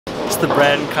the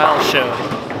Brad and Kyle Show.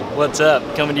 What's up?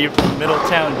 Coming to you from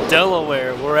Middletown,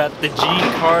 Delaware. We're at the G.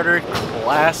 Carter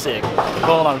Classic.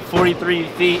 Going on 43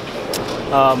 feet.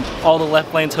 All the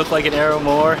left lanes hook like an arrow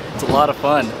more. It's a lot of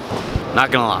fun. Not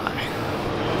gonna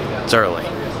lie, it's early.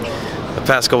 The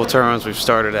past couple tournaments we've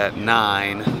started at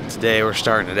 9. Today we're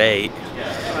starting at 8.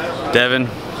 Devin.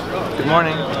 Good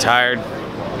morning. You tired?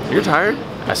 You're tired?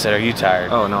 I said, are you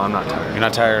tired? Oh no, I'm not tired. You're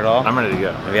not tired at all? I'm ready to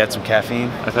go. Have you had some caffeine?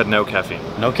 I've had no caffeine.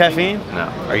 No caffeine? No.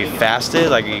 Are you fasted?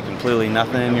 Like, are you completely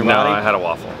nothing in your body? No, I had a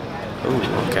waffle. Ooh,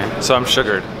 okay. So I'm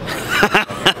sugared.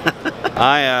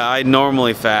 I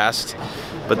normally fast,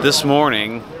 but this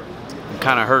morning I'm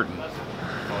kind of hurting.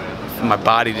 My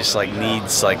body just like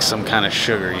needs like some kind of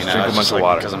sugar, you know. Drink a bunch of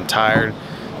water. Because I'm tired.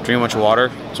 Drink a bunch of water.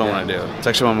 That's what I'm gonna do. It's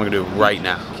actually what I'm gonna do right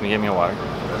now. Can you get me a water?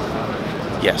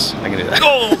 Yes, I can do that.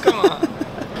 Oh, come on.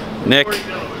 Nick,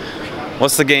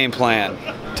 what's the game plan?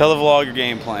 Tell the vlog your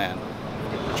game plan.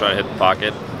 Try to hit the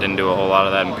pocket. Didn't do a whole lot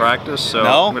of that in practice, so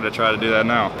No? I'm gonna try to do that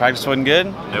now. Practice wasn't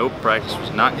good? Nope, practice was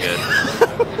not good.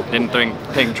 Didn't think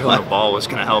drilling a ball was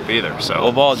gonna help either. So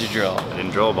What ball did you drill? I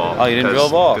didn't drill a ball. Oh, you didn't drill a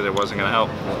ball? Because it wasn't gonna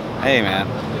help. Hey man,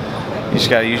 you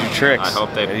just gotta use your tricks. I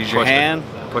hope they use your hand.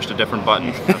 Pushed a different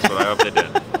button. That's what I hope they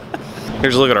did.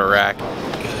 Here's a look at our rack.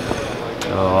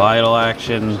 Oh, idle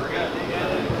action.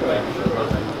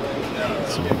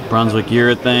 Some Brunswick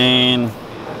urethane.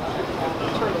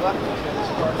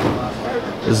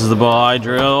 This is the ball I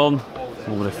drilled. A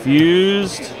little bit of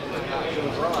fused.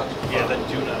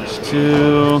 There's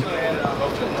 2.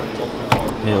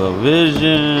 Halo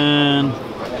Vision.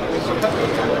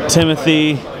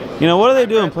 Timothy. You know, what are they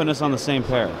doing putting us on the same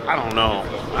pair? I don't know.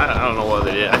 I don't know what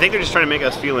they did. I think they're just trying to make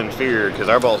us feel inferior because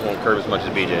our balls won't curve as much as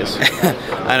BJ's.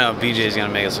 I know BJ's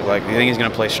gonna make us look like. Do you think he's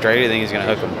gonna play straight? Or do you think he's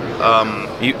gonna hook him?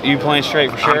 You playing straight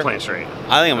for sure? I'm playing straight.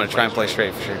 I think I'm gonna try and play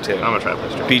straight for sure too. I'm gonna try to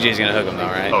play straight. BJ's gonna hook him though,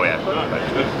 right? Oh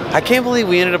yeah. I can't believe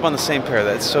we ended up on the same pair.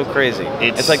 That's so crazy.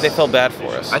 It's like they felt bad for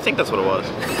us. I think that's what it was.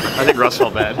 I think Russ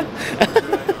felt bad.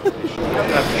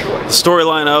 The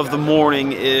storyline of the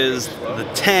morning is the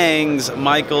Tangs,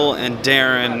 Michael and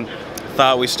Darren,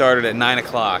 thought we started at 9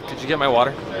 o'clock. Did you get my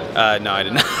water? No, I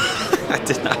did not. I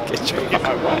did not get your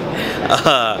water.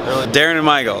 Darren and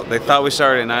Michael, they thought we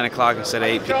started at 9 o'clock instead of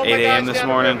 8 a.m. this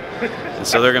morning, and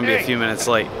so they're going to be a few minutes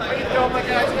late.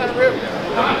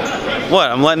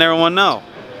 What? I'm letting everyone know.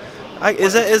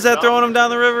 Is that throwing them down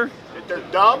the river? That they're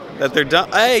dumb? That they're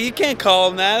dumb? Hey, you can't call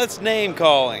them that. That's name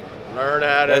calling. Learn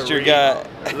how to That's your guy.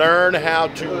 Learn how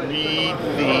to read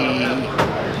the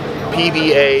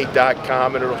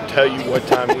PBA.com and it'll tell you what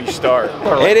time we start.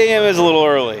 8 a.m. is a little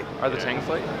early. Are the Tangs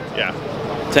late? Yeah.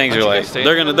 Tangs are late. stay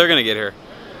They're gonna get here.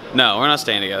 No, we're not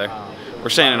staying together. We're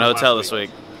staying in a hotel this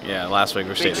week. Yeah, last week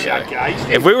we were staying together.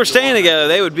 If we were staying together,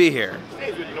 they would be here.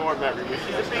 Stays with Norm every week.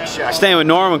 He's a big shot. Staying with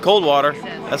Norm in Coldwater.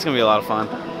 That's gonna be a lot of fun.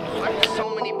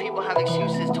 So many people have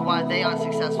excuses to why they aren't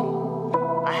successful.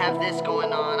 I have this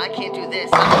going on. I can't do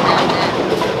this. I don't have that.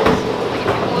 Like if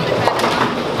you want it bad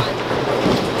enough,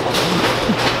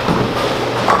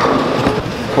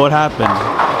 What happened?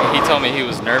 He told me he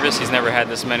was nervous. He's never had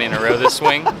this many in a row this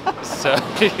swing, so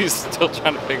he's still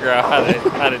trying to figure out how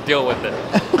to deal with it.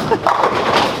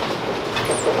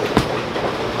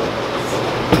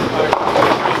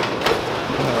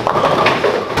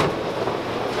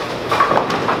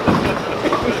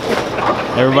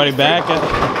 Everybody back at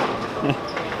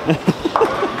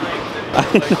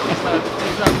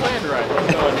He's not playing right.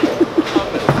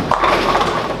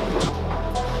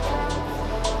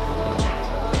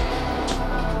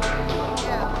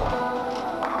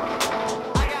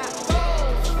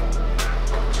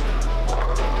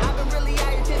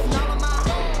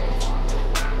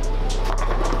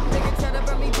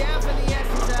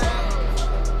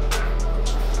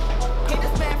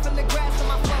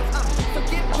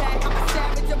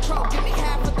 Give me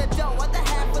half of the dough, other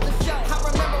half of the show.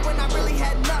 I remember when I really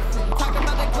had nothing. Talking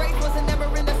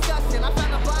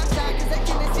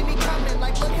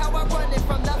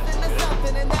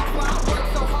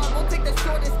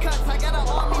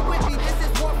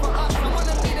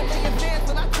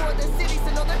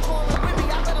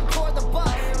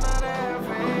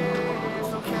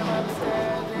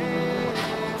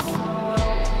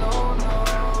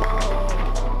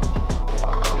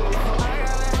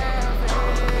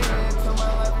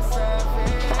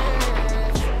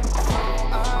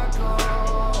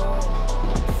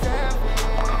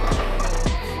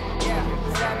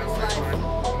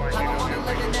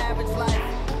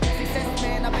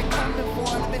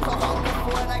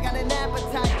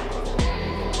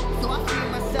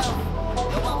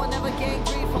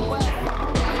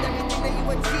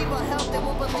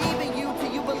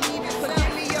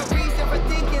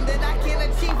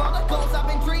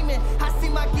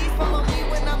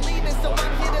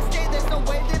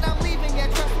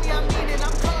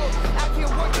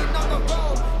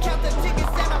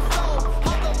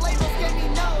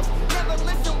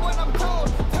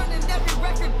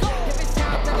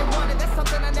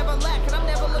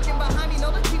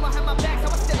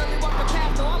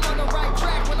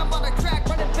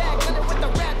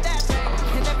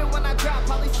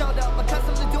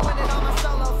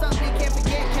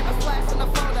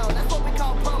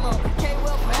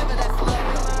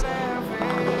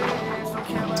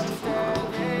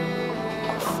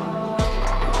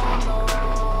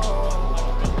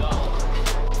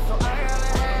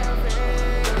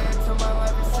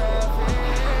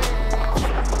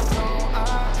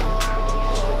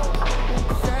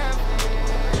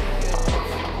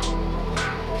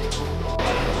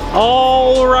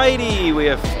Alrighty, we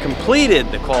have completed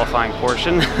the qualifying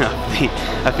portion.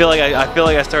 I feel like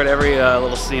I start every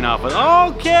little scene off with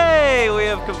okay. We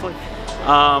have complete.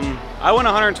 I went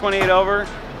 128 over.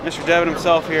 Mr. Devin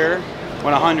himself here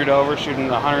went 100 over, shooting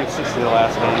 160 the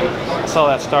last game. I saw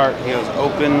that start. He was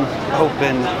open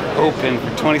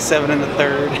for 27 in the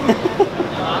third.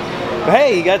 But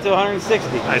hey, you got to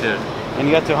 160. I did. And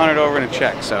you got to 100 over in a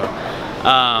check. So.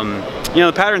 You know,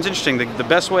 the pattern's interesting. The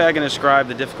best way I can describe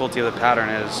the difficulty of the pattern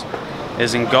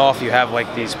is in golf you have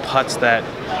like these putts that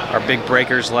are big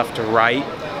breakers left to right,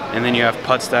 and then you have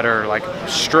putts that are like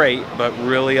straight but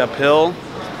really uphill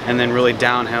and then really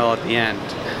downhill at the end.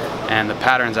 And the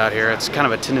patterns out here, it's kind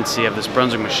of a tendency of this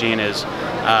Brunswick machine is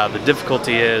the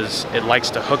difficulty is it likes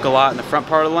to hook a lot in the front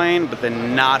part of the lane but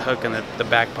then not hook in the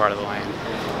back part of the lane.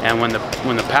 And when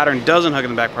the pattern doesn't hook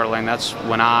in the back part of the lane, that's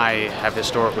when I have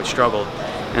historically struggled.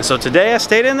 And so today I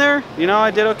stayed in there. You know, I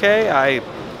did okay. I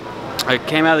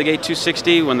came out of the gate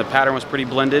 260 when the pattern was pretty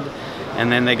blended,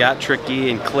 and then they got tricky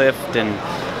and cliffed and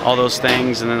all those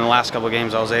things. And then the last couple of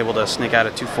games I was able to sneak out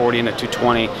a 240 and a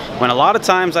 220. When a lot of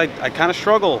times I kind of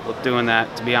struggle with doing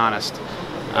that, to be honest.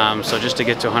 So just to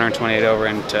get to 128 over,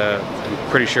 and I'm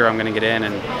pretty sure I'm going to get in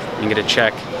and get a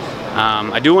check.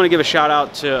 I do want to give a shout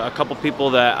out to a couple people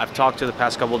that I've talked to the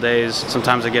past couple of days.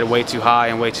 Sometimes I get way too high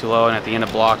and way too low, and at the end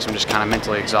of blocks I'm just kind of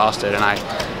mentally exhausted, and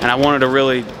I wanted to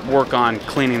really work on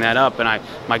cleaning that up. And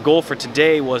my goal for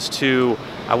today was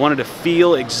I wanted to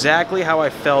feel exactly how I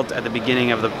felt at the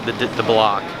beginning of the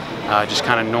block, just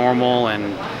kind of normal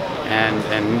and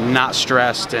not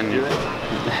stressed, and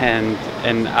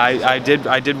I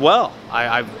did well.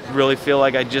 I really feel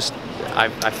like I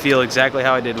feel exactly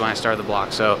how I did when I started the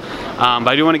block. So, but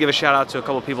I do want to give a shout out to a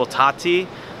couple of people. Tati,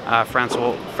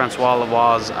 Francois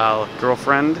Lavoie's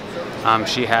girlfriend.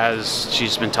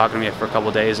 She's been talking to me for a couple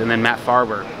of days. And then Matt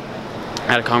Farber. I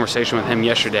had a conversation with him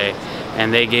yesterday,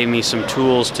 and they gave me some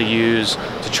tools to use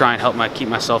to try and help keep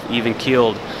myself even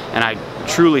keeled. And I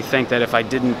truly think that if I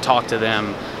didn't talk to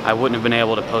them, I wouldn't have been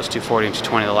able to post 240 and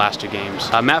 220 the last two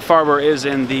games. Matt Farber is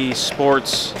in the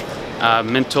sports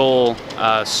mental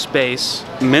space,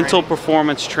 mental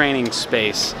performance training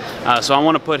space. So I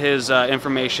want to put his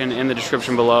information in the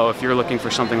description below if you're looking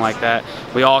for something like that.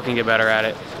 We all can get better at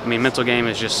it. I mean, mental game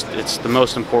is it's the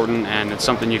most important, and it's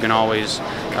something you can always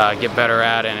get better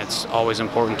at, and it's always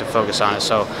important to focus on it.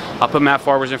 So I'll put Matt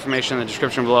Farber's information in the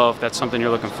description below if that's something you're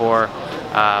looking for.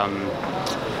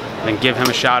 Then give him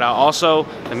a shout out. Also,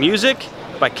 the music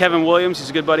by Kevin Williams. He's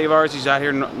a good buddy of ours. He's out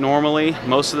here normally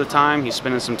most of the time. He's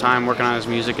spending some time working on his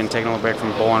music and taking a little break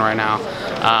from bowling right now.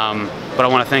 But I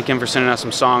want to thank him for sending us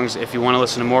some songs. If you want to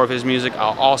listen to more of his music,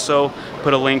 I'll also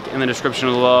put a link in the description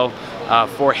below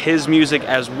for his music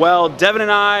as well. Devin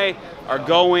and I are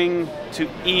going to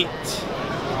eat.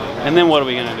 And then what are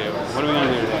we going to do? What are we going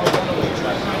to do today?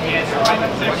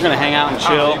 We're going to hang out and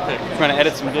chill. We're going to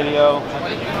edit some video.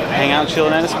 Hang out and chill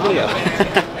and edit some video.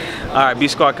 All right, B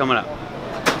Squad coming up.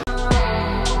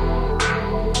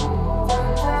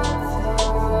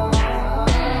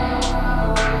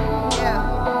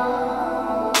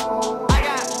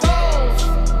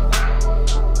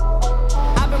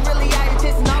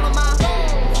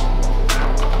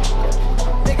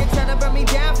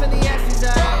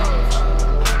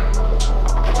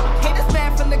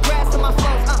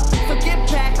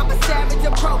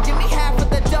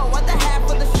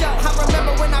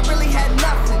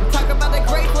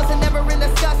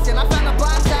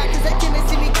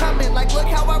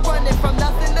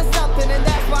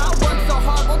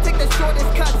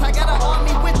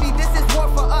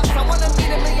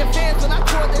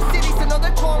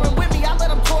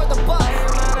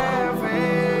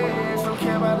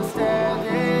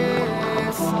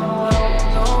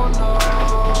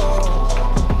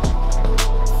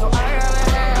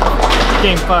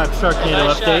 Game 5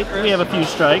 Sharknado update. We have a few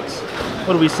strikes.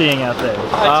 What are we seeing out there?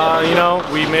 You know,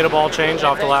 we made a ball change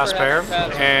off the last pair,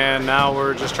 and now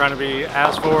we're just trying to be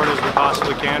as forward as we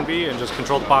possibly can be and just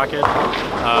control the pocket.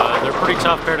 They're pretty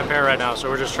tough pair to pair right now, so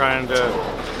we're just trying to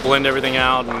blend everything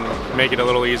out and make it a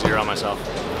little easier on myself.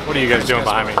 What are you guys doing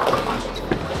behind me?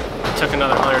 I took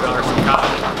another $100 from Kyle.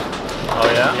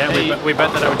 Oh yeah? Yeah, we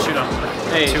bet that I would shoot on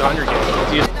 200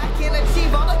 games. I can't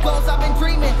achieve all the goals I've been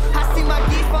dreaming. I see my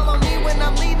geese follow me when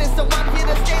I'm leading, so I'm here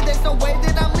to stay. There's no way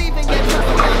that I'm leaving yet.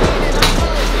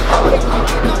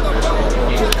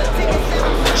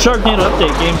 Sharknado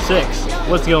update, Game 6.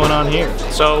 What's going on here?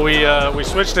 So we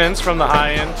switched ends from the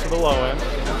high end to the low end,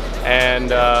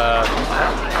 and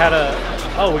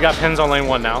we got pins on lane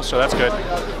 1 now, so that's good.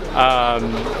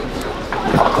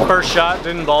 First shot,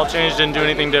 didn't ball change, didn't do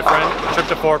anything different.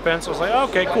 Tripped a 4-pin, so I was like,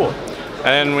 okay, cool.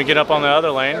 And then we get up on the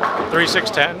other lane,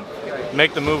 3-6-10,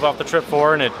 make the move off the trip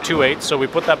 4 and at 2-8, so we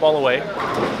put that ball away.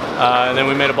 And then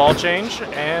we made a ball change,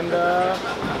 and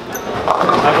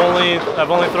I've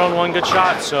only thrown one good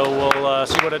shot, so we'll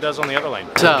see what it does on the other lane.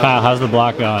 So, Kyle, how's the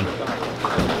block going?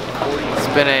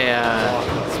 it's been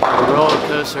a roller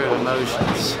coaster of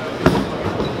emotions.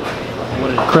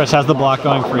 Chris, how's the block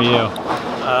going for you?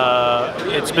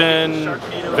 It's been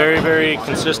very, very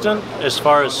consistent as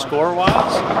far as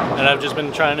score-wise, and I've just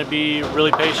been trying to be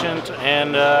really patient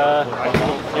and,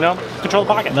 you know, control the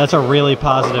pocket. That's a really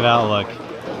positive outlook.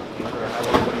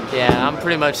 Yeah, I'm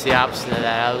pretty much the opposite of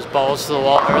that. I was balls to the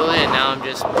wall early, and now I'm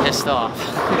just pissed off.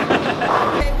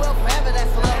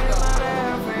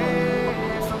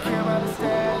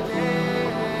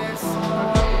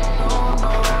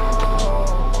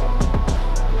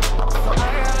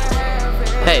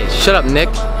 Hey, shut up, Nick.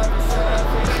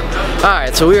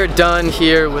 Alright, so we are done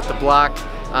here with the block.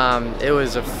 It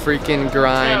was a freaking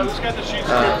grind. Yeah, let's get the sheets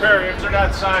prepared. If they're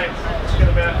not signed, let's get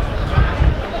them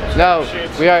in. No,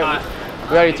 we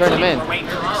already turned them in.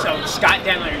 So Scott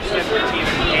Denler is just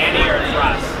either Danny or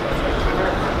Russ.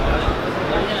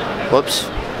 Whoops.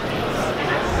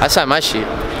 I signed my sheet.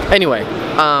 Anyway,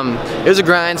 it was a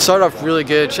grind. Started off really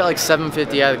good. Shot like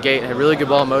 750 out of the gate. Had really good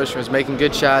ball motion. Was making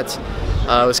good shots.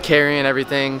 Was carrying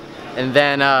everything. And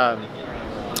then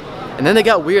they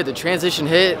got weird. The transition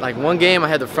hit. Like one game I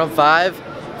had the front 5.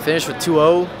 Finished with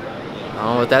 2-0. I don't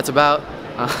know what that's about.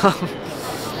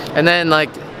 And then like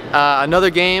another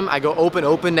game, I go open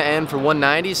to end for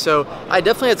 190. So I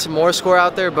definitely had some more score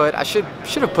out there, but I should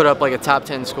have put up like a top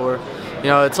 10 score. You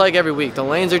know, it's like every week. The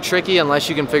lanes are tricky. Unless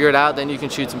you can figure it out, then you can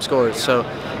shoot some scores. So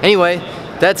anyway,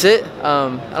 that's it. I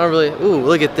don't really. Ooh,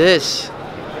 look at this.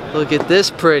 Look at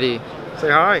this pretty. Say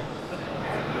hi.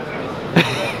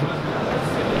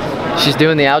 She's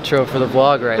doing the outro for the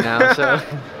vlog right now. So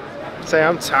say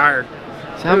I'm tired.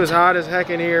 It was hot as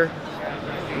heck in here.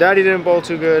 Daddy didn't bowl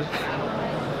too good.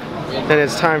 And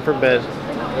it's time for bed,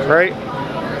 right?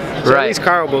 So right. At least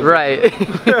Kyle bowled. Right.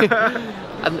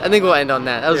 I think we'll end on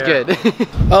that. That was good.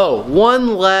 Oh,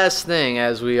 one last thing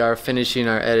as we are finishing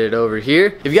our edit over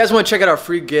here. If you guys want to check out our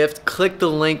free gift, click the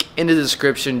link in the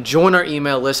description. Join our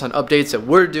email list on updates that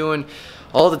we're doing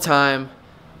all the time.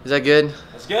 Is that good?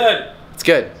 That's good. It's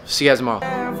good. See you guys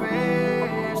tomorrow.